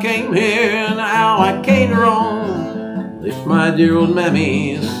I came here and how I came to roam. If my dear old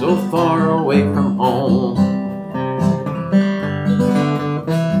mammy is so far away from home.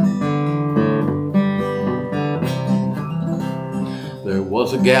 There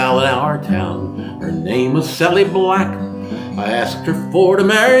was a gal in our town, her name was Sally Black. I asked her for to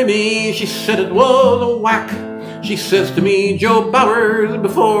marry me, she said it was a whack. She says to me, Joe Bowers,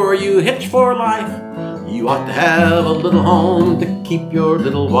 before you hitch for life, you ought to have a little home to keep your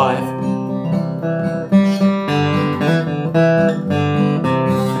little wife.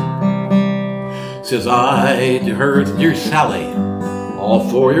 Says I to her, dear Sally, all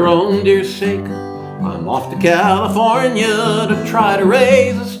for your own dear sake, I'm off to California to try to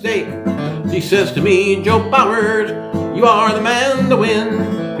raise a stake. She says to me, Joe Bowers, you are the man to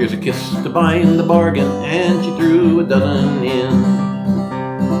win. Here's a kiss to bind the bargain, and she threw a dozen in.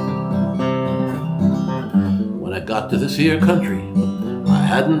 When I got to this here country I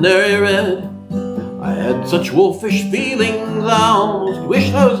hadn't nary read, I had such wolfish feelings I almost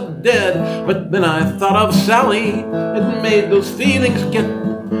wished I was dead. But then I thought of Sally and made those feelings get,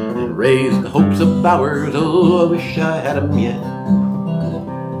 and raised the hopes of Bowers, oh, I wish I had 'em yet.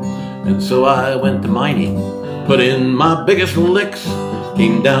 And so I went to mining, put in my biggest licks,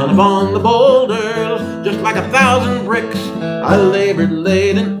 came down upon the boulders just like 1,000 bricks. I labored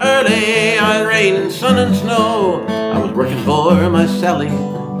late and early, I rain and sun and snow. I was working for my Sally,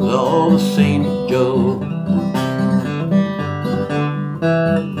 with all the same as Joe.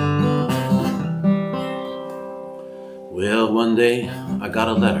 Well, one day I got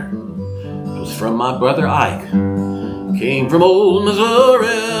a letter. It was from my brother Ike. Came from old Missouri,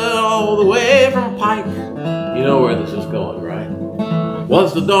 all the way from Pike. You know where this is going, right?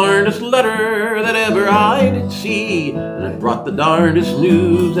 Was the darndest letter that ever I did see, and it brought the darndest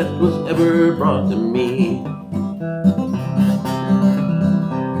news that was ever brought to me.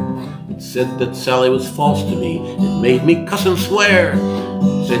 It said that Sally was false to me, it made me cuss and swear.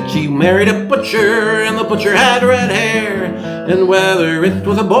 Said she married a butcher, and the butcher had red hair. And whether it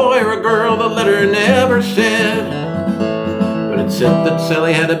was a boy or a girl, the letter never said. But it said that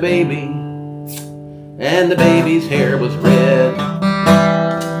Sally had a baby, and the baby's hair was red.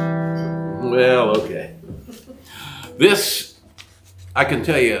 Well, okay. This, I can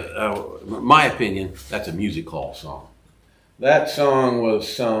tell you, my opinion, that's a music hall song. That song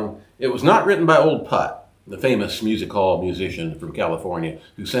was sung, it was not written by Old Putt, the famous music hall musician from California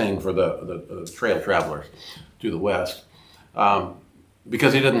who sang for the Trail Travelers to the West,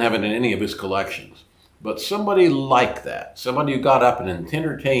 because he didn't have it in any of his collections. But somebody like that, somebody who got up and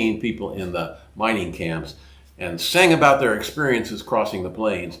entertained people in the mining camps and sang about their experiences crossing the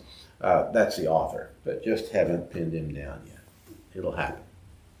plains, that's the author. But just haven't pinned him down yet. It'll happen.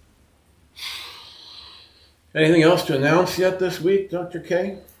 Anything else to announce yet this week, Dr.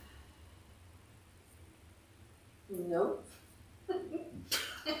 K? Nope.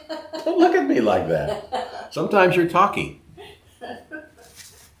 Don't look at me like that. Sometimes you're talky.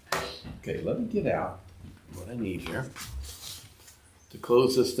 Okay, let me get out what I need here to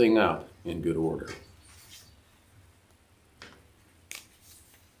close this thing up in good order.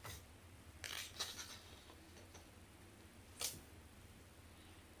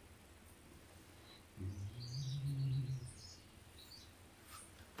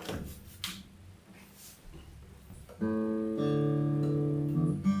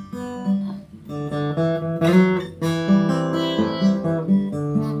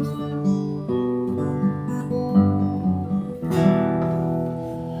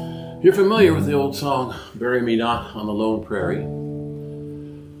 You're familiar with the old song, "Bury Me Not on the Lone Prairie,"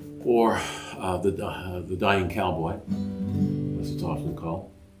 or the Dying Cowboy, as it's often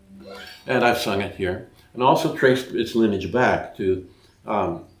called. And I've sung it here, and also traced its lineage back to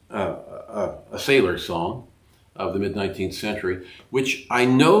a sailor song of the mid-19th century, which I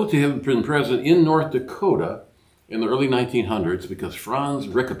know to have been present in North Dakota in the early 1900s because Franz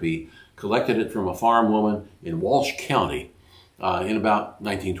Rickaby collected it from a farm woman in Walsh County in about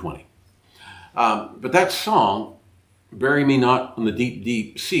 1920. But that song, "Bury Me Not on the Deep,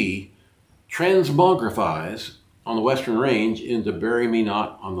 Deep Sea," transmogrifies on the Western Range into "Bury Me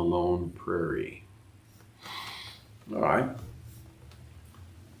Not on the Lone Prairie." All right.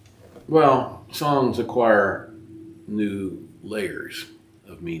 Well, songs acquire new layers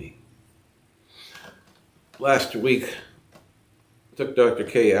of meaning. Last week, I took Dr.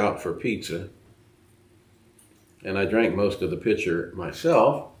 K out for pizza, and I drank most of the pitcher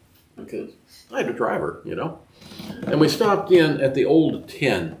myself because I had a driver, you know. And we stopped in at the Old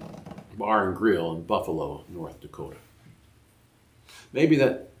 10 Bar and Grill in Buffalo, North Dakota. Maybe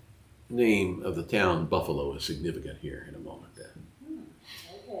that name of the town, Buffalo, is significant here in a moment.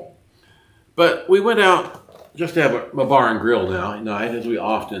 Okay. But we went out just to have a bar and grill now at night, as we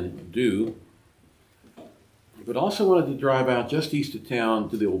often do. But also wanted to drive out just east of town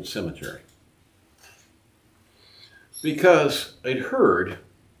to the old cemetery. Because I'd heard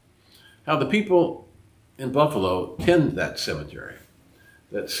how the people in Buffalo tend that cemetery.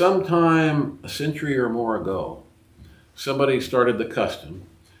 That sometime a century or more ago, somebody started the custom,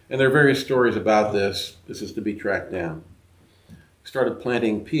 and there are various stories about this. This is to be tracked down. Started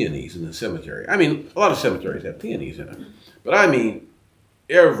planting peonies in the cemetery. I mean, a lot of cemeteries have peonies in them, but I mean,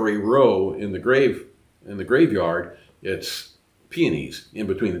 every row in the graveyard, it's peonies in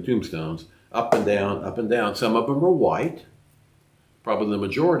between the tombstones, up and down, up and down. Some of them are white, probably the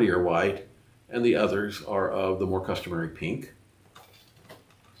majority are white, and the others are of the more customary pink.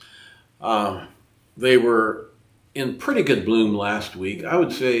 They were in pretty good bloom last week. I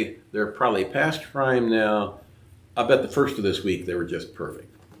would say they're probably past prime now. I bet the first of this week they were just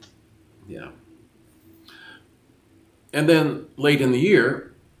perfect. Yeah. And then late in the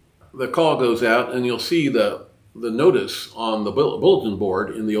year, the call goes out and you'll see the notice on the bulletin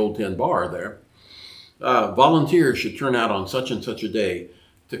board in the Old 10 Bar there. Volunteers should turn out on such and such a day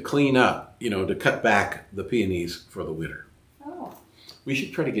to clean up, you know, to cut back the peonies for the winter. Oh. We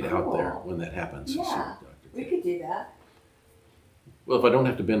should try to get out there when that happens. Yeah, we could do that. Well, if I don't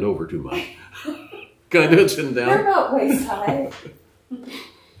have to bend over too much. Can I do it sitting down? They're not waist high.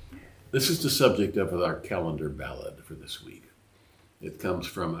 This is the subject of our calendar ballad for this week. It comes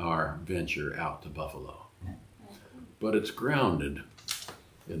from our venture out to Buffalo. But it's grounded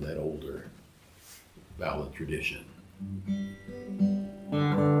in that older ballad tradition.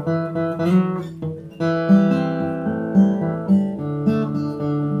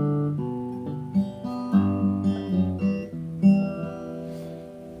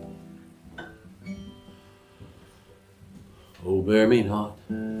 me not.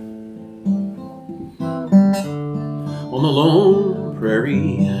 On the lone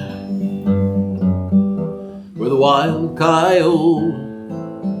prairie, where the wild coyote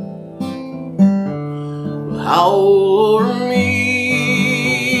will howl over me,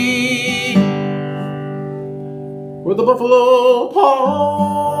 where the buffalo paws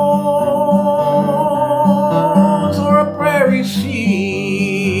or a prairie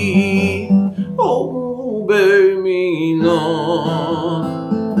sea. Oh, bury me not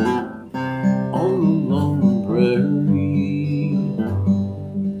on the lone prairie.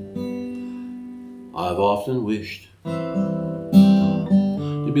 I've often wished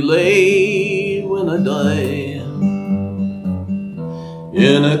to be laid when I die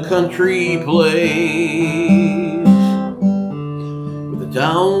in a country place with a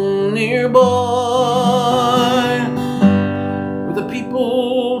town nearby, where the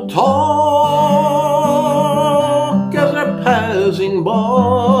people talk as they're passing by,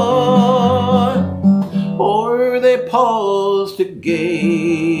 or they pause to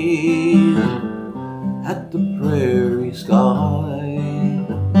gaze at the prairie sky,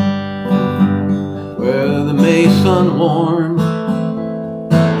 where the May sun warms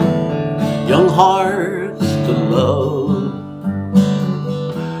young hearts to love,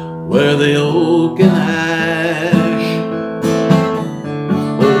 where the oak and ash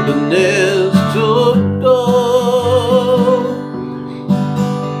hold the nest of dove.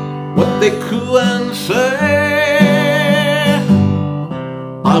 What they coo and say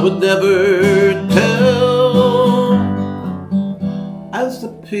I would never tell, as the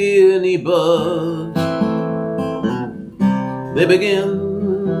peony buds they begin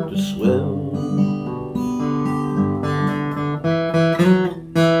to swell.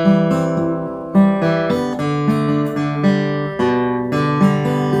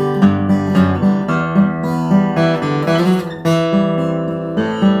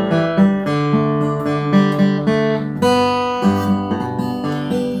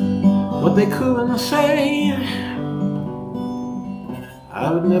 What they coo and say I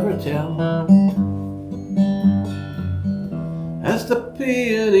would never tell, as the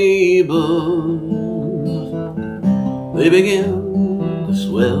peony buds they begin to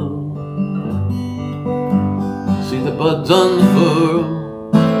swell. See the buds unfurl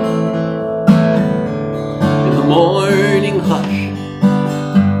in the morning hush.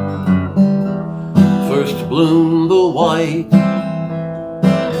 First bloom the white,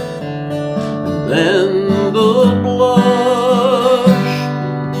 then the blush,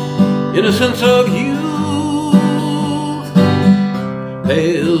 innocence of youth,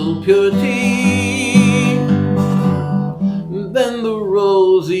 pale purity, then the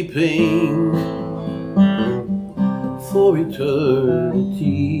rosy pink for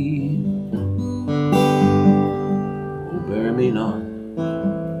eternity. Oh, bury me not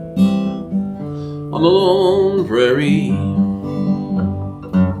on the lone prairie,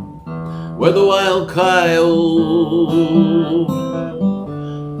 where the wild coyote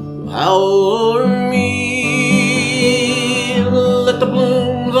howl over me. Let the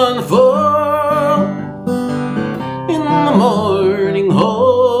blooms unfurl in the morning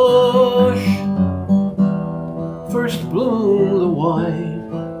hush. First bloom the white,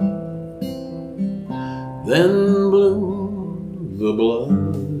 then bloom the blood.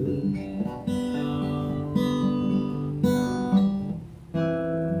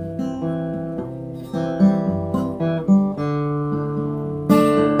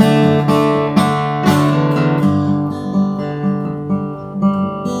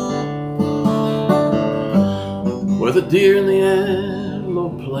 Where the deer and the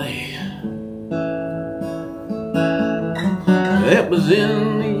antelope play. It was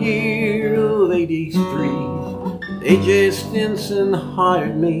in the year of '83. A.J. Stinson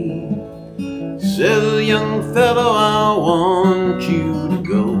hired me. Says, young fellow, I want you to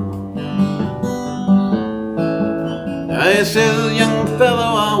go. I says, young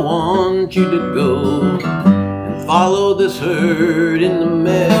fellow, I want you to go and follow this herd into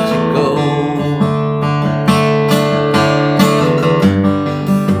Mexico.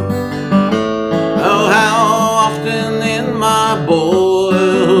 Oh, how often in my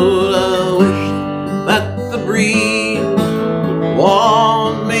boyhood I wished that the breeze would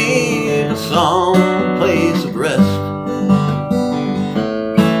want me to some place of rest,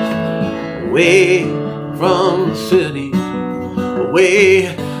 away from the city,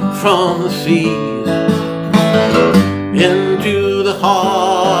 away from the seas, into the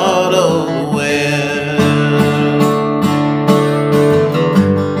heart of the West.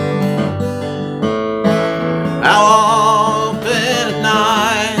 How often at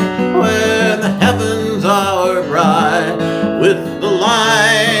night, when the heavens are bright with the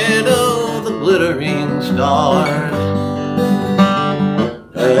spite of the glittering stars,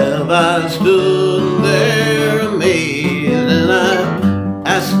 have I stood there amazed, and I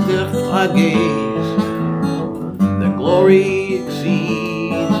asked if I gaze, that glory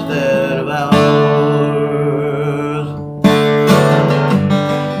exceeds that of ours.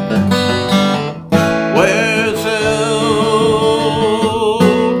 Where seldom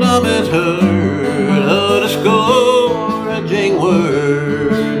is heard a discouraging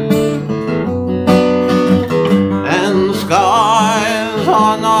word, and the skies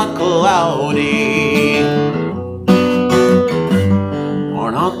are not cloudy,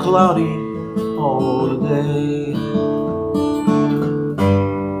 are not cloudy all the day.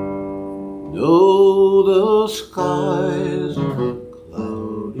 No, the skies are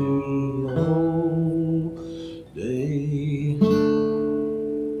cloudy all day.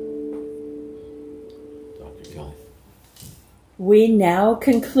 Dr. Kelly. We now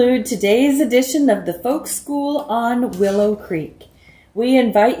conclude today's edition of the Folk School on Willow Creek. We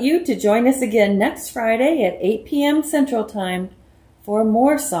invite you to join us again next Friday at 8 p.m. Central Time for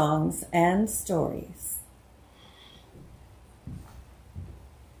more songs and stories.